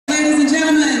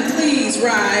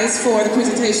rise for the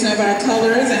presentation of our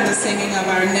colors and the singing of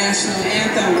our national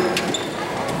anthem.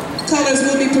 Colors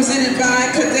will be presented by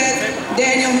Cadet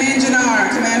Daniel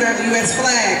Pinchinat, Commander of the U.S.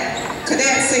 Flag,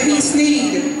 Cadet Sahi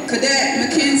Sneed, Cadet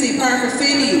Mackenzie Parker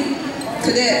Finney,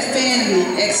 Cadet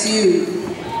Finn XU.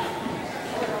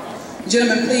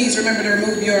 Gentlemen, please remember to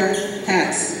remove your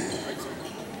hats.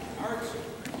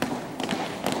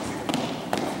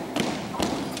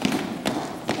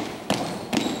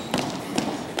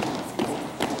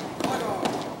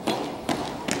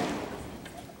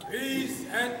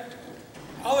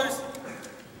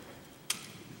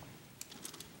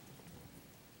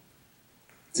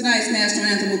 Tonight's national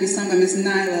anthem will be sung by Ms.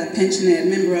 Nailah Pinchinat,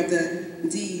 member of the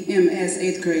DMS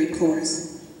 8th grade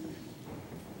chorus.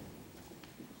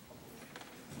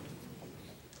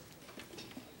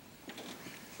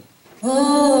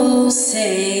 Oh,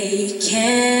 say,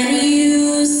 can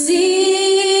you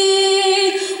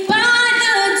see by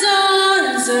the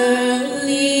dawn's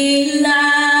early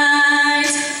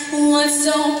light what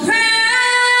so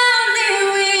proudly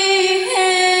we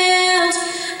hailed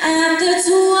at the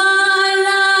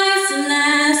twilight's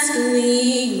last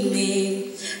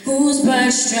gleaming, whose bright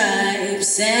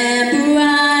stripes and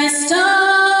bright